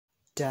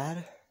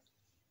Dad?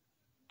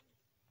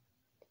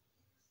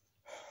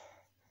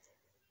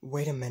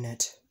 Wait a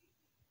minute.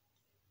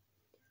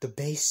 The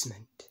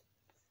basement.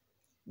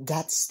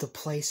 That's the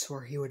place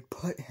where he would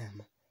put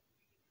him.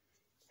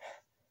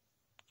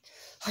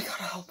 I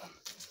gotta help him.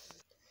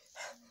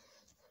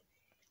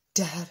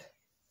 Dad?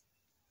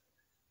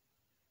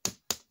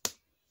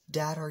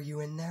 Dad, are you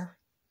in there?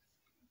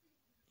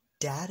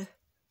 Dad?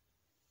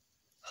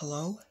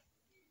 Hello?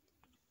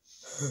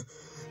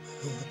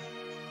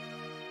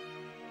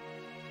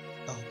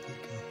 I'll be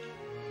good.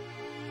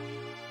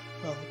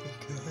 I'll be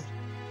good.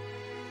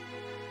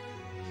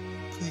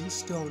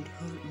 Please don't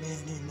hurt me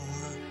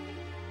anymore.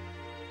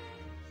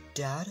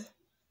 Dad?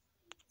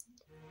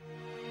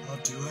 I'll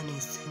do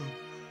anything.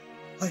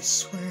 I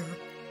swear.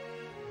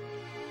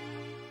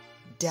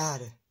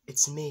 Dad,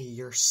 it's me,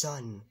 your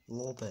son,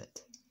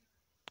 Lolbit.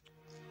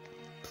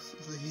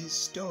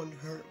 Please don't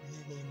hurt me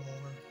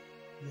anymore,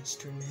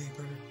 Mr.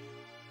 Neighbor.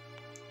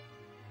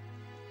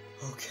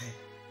 Okay.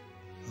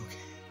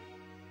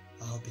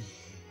 I'll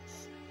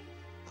behave.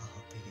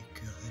 I'll be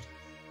good.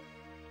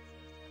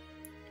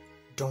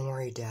 Don't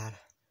worry, Dad.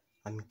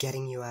 I'm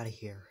getting you out of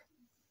here.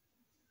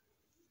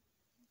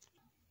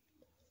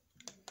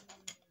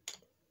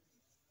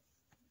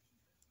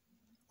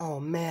 Oh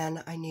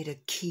man, I need a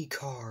key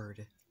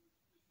card.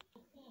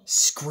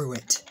 Screw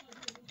it.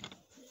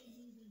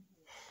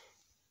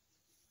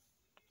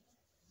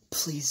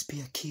 Please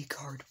be a key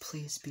card.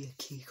 Please be a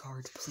key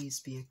card. Please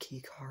be a key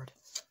card.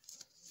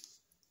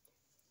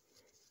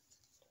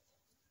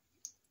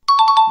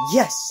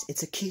 Yes,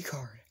 it's a key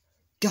card.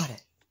 Got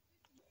it.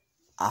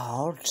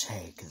 I'll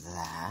take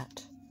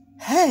that.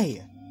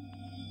 Hey!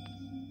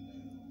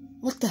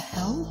 What the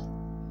hell?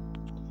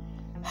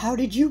 How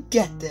did you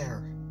get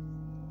there?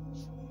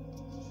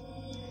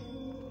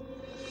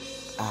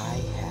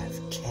 I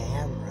have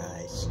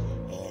cameras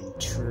and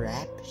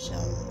traps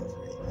all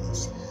over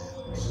this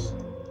house.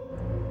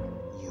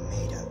 You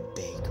made a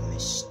big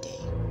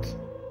mistake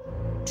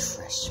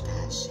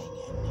trespassing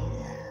in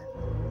here.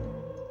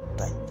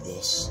 But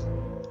this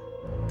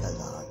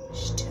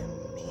belongs to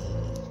me.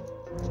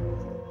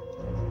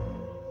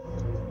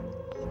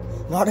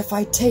 Not if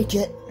I take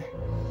it.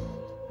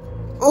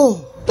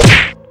 Oh!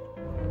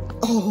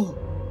 Oh!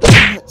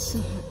 That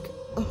sack.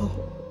 Oh.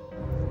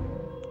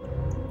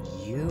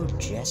 You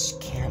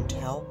just can't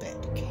help it,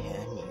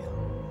 can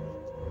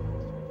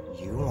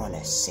you? You want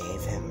to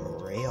save him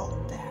real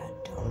bad,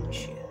 don't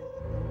you?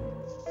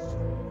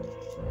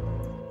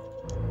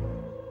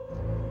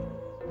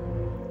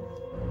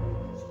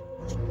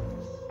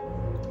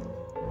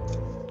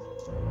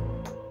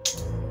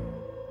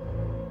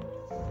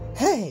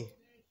 Hey!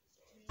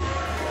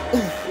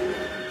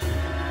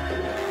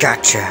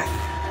 Gotcha!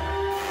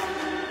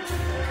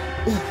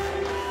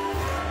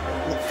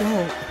 Let go.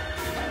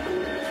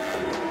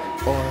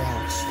 Or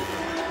else you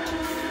won't.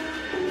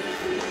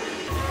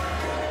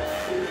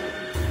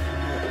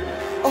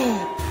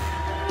 Oh!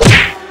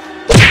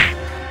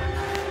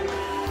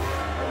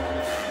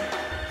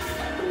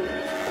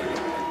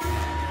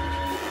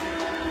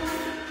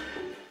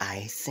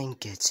 I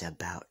think it's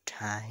about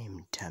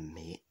time to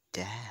meet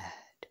Dad.